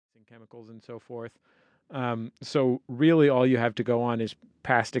chemicals and so forth. So really all you have to go on is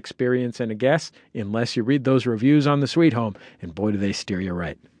past experience and a guess, unless you read those reviews on the Sweet Home, and boy, do they steer you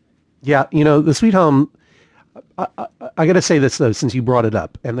right. Yeah, the Sweet Home, I got to say this, though, since you brought it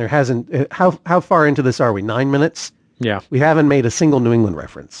up, and there hasn't, how far into this are we? 9 minutes? Yeah. We haven't made a single New England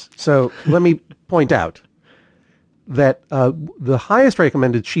reference. So let me point out that the highest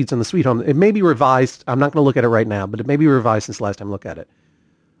recommended sheets on the Sweet Home, it may be revised, I'm not going to look at it right now, but it may be revised since the last time I looked at it,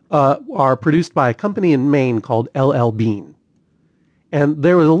 are produced by a company in Maine called LL Bean. And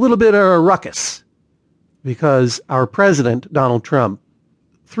there was a little bit of a ruckus because our president, Donald Trump,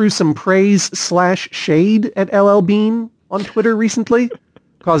 threw some praise/shade at LL Bean on Twitter recently,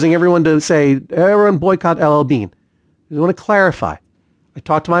 causing everyone to say, everyone boycott LL Bean. I want to clarify. I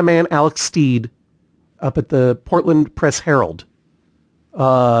talked to my man, Alex Steed, up at the Portland Press Herald,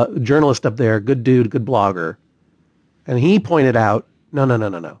 journalist up there, good dude, good blogger. And he pointed out,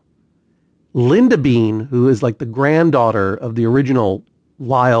 no. Linda Bean, who is like the granddaughter of the original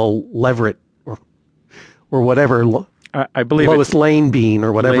Lyle Leverett or whatever, I believe Lois Lane Bean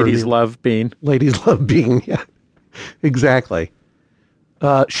or whatever. Ladies Love Bean. Ladies Love Bean, yeah. Exactly.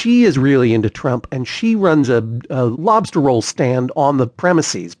 She is really into Trump, and she runs a lobster roll stand on the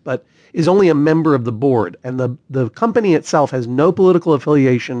premises, but is only a member of the board. And the company itself has no political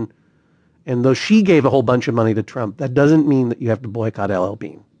affiliation, and though she gave a whole bunch of money to Trump, that doesn't mean that you have to boycott LL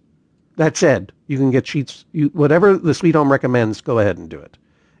Bean. That said, you can get sheets, whatever the Sweet Home recommends, go ahead and do it.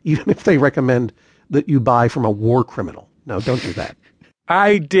 Even if they recommend that you buy from a war criminal. No, don't do that.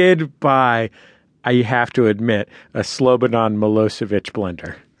 I did buy, I have to admit, a Slobodan Milosevic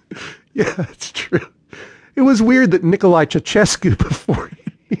blender. Yeah, that's true. It was weird that Nicolae Ceausescu, before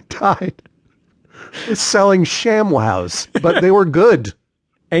he died, was selling ShamWows, but they were good.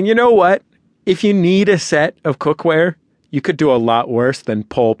 And you know what? If you need a set of cookware, you could do a lot worse than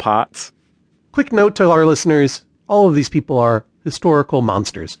Pol Pots. Quick note to our listeners, all of these people are historical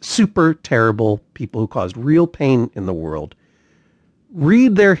monsters, super terrible people who caused real pain in the world.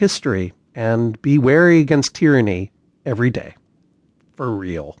 Read their history and be wary against tyranny every day. For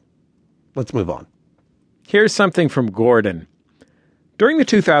real. Let's move on. Here's something from Gordon. During the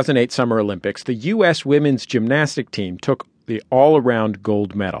 2008 Summer Olympics, the U.S. women's gymnastic team took the all-around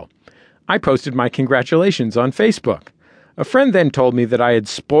gold medal. I posted my congratulations on Facebook. A friend then told me that I had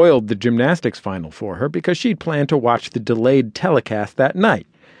spoiled the gymnastics final for her because she'd planned to watch the delayed telecast that night.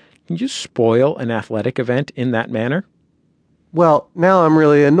 Can you spoil an athletic event in that manner? Well, now I'm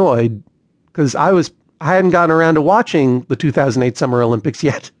really annoyed because I hadn't gotten around to watching the 2008 Summer Olympics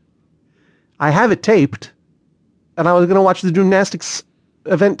yet. I have it taped, and I was going to watch the gymnastics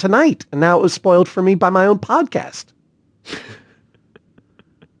event tonight, and now it was spoiled for me by my own podcast.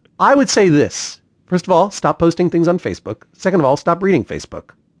 I would say this. First of all, stop posting things on Facebook. Second of all, stop reading Facebook.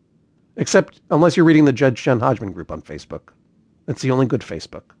 Except unless you're reading the Judge John Hodgman group on Facebook. That's the only good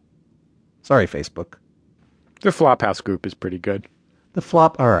Facebook. Sorry, Facebook. The Flophouse group is pretty good.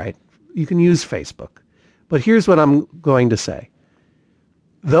 All right. You can use Facebook. But here's what I'm going to say.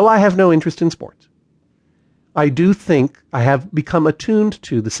 Though I have no interest in sports, I do think I have become attuned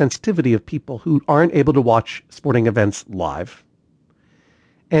to the sensitivity of people who aren't able to watch sporting events live.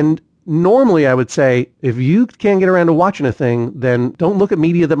 And normally I would say, if you can't get around to watching a thing, then don't look at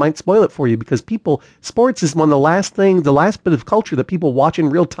media that might spoil it for you, because sports is one of the last bit of culture that people watch in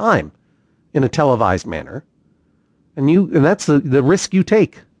real time in a televised manner. And that's the risk you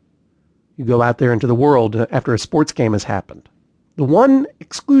take. You go out there into the world after a sports game has happened. The one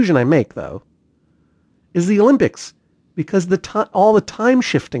exclusion I make, though, is the Olympics, because all the time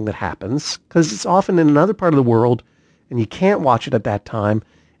shifting that happens, because it's often in another part of the world, and you can't watch it at that time,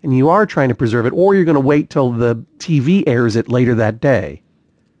 and you are trying to preserve it, or you're going to wait till the TV airs it later that day.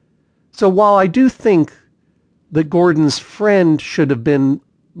 So while I do think that Gordon's friend should have been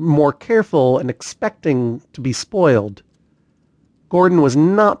more careful and expecting to be spoiled, Gordon was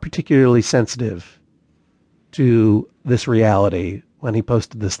not particularly sensitive to this reality when he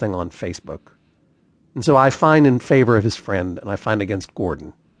posted this thing on Facebook. And so I find in favor of his friend, and I find against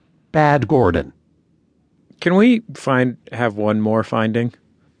Gordon. Bad Gordon. Can we have one more finding?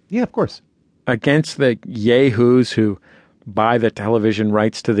 Yeah, of course. Against the yahoos who buy the television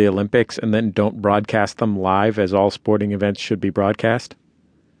rights to the Olympics and then don't broadcast them live as all sporting events should be broadcast?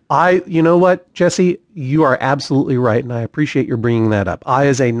 You know what, Jesse? You are absolutely right, and I appreciate your bringing that up. I,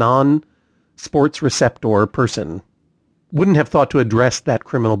 as a non-sports receptor person, wouldn't have thought to address that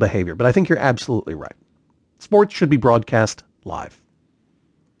criminal behavior, but I think you're absolutely right. Sports should be broadcast live.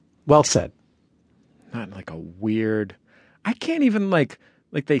 Well said. Not like a weird... I can't even, like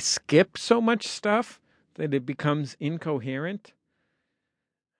they skip so much stuff that it becomes incoherent.